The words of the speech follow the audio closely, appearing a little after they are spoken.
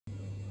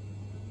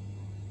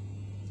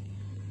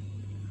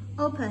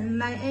Open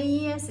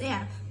MyAES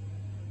app.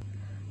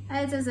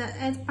 Add the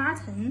Add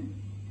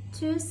button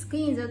to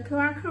scan the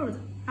QR code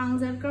on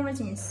the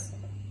Convergence.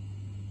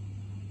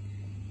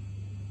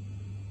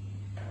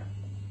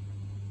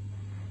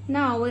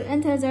 Now we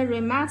enter the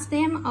remote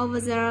name of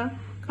the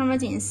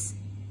Convergence.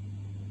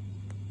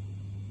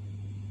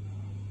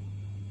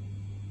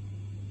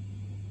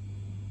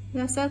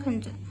 The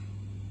second.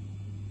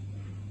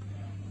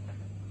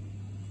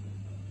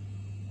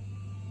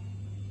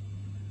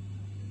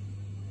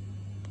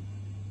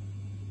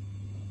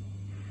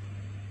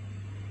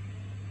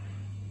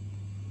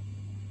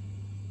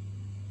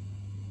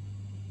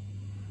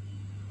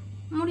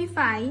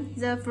 Modify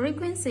the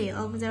frequency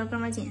of the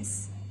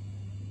Convergence.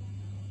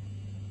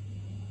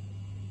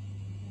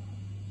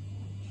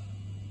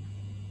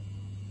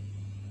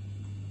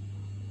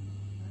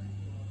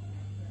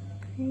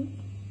 Okay.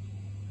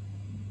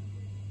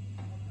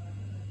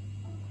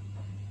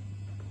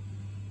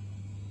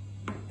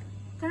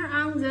 Turn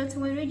on the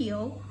two-way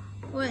radio.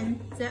 When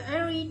the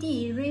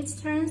LED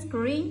reads turns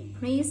green,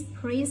 please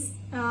press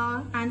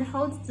and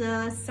hold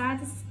the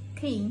start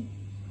key.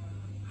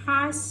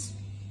 Hash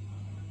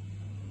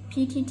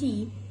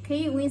PTT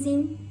key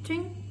within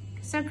 10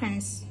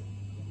 seconds.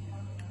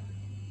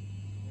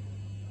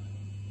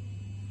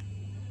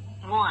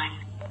 1.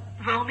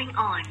 Roaming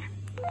on.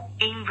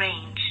 In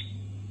range.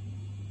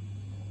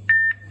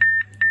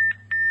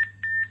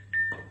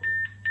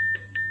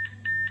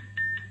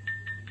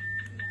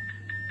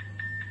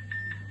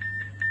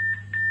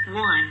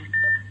 1.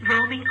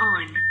 Roaming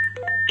on.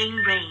 In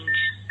range.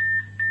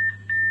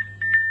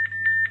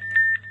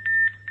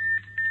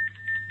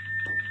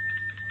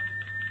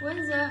 'When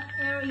the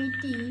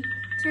LED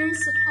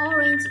turns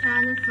orange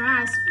and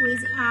flashes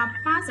with a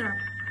buzzer,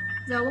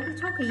 the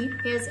walkie-talkie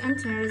has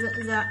entered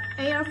the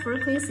air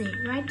frequency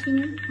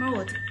writing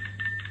mode.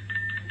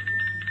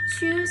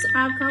 Choose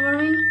a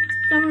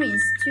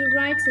convergence to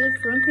write the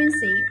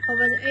frequency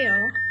over the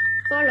air.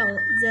 Follow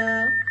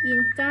the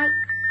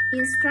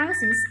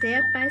instructions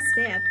step by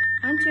step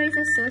until it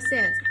is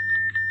set.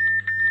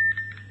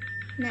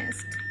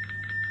 Next.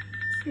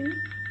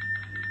 2.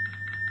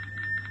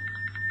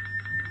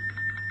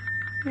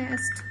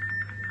 Next.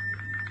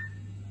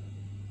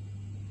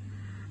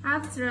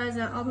 After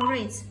the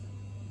operate,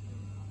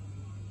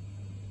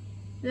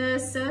 the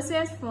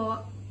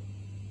successful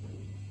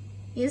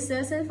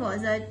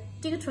the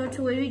digital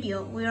two-way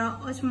radio will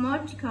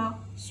automatically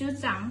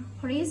shut down.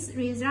 Please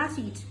restart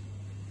it.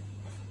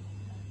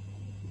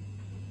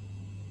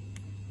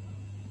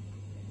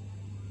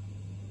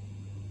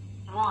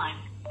 1.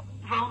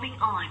 Roaming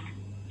on.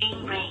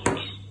 In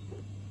range.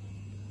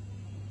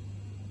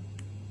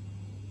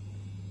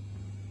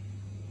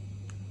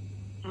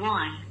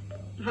 1.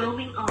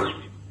 Roaming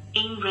on.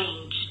 In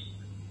range.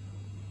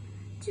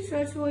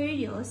 Digital two-way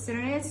radio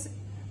selects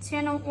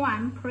channel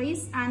 1,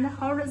 press and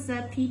hold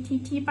the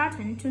PTT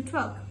button to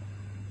talk.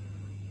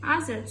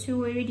 Other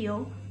two-way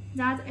radio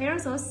that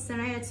also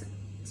selects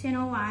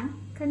channel 1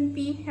 can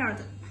be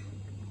heard.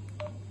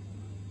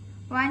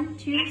 1,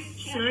 2,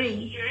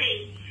 3.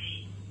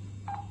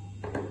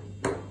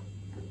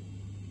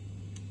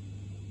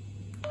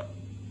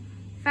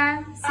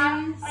 5,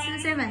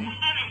 6, 7.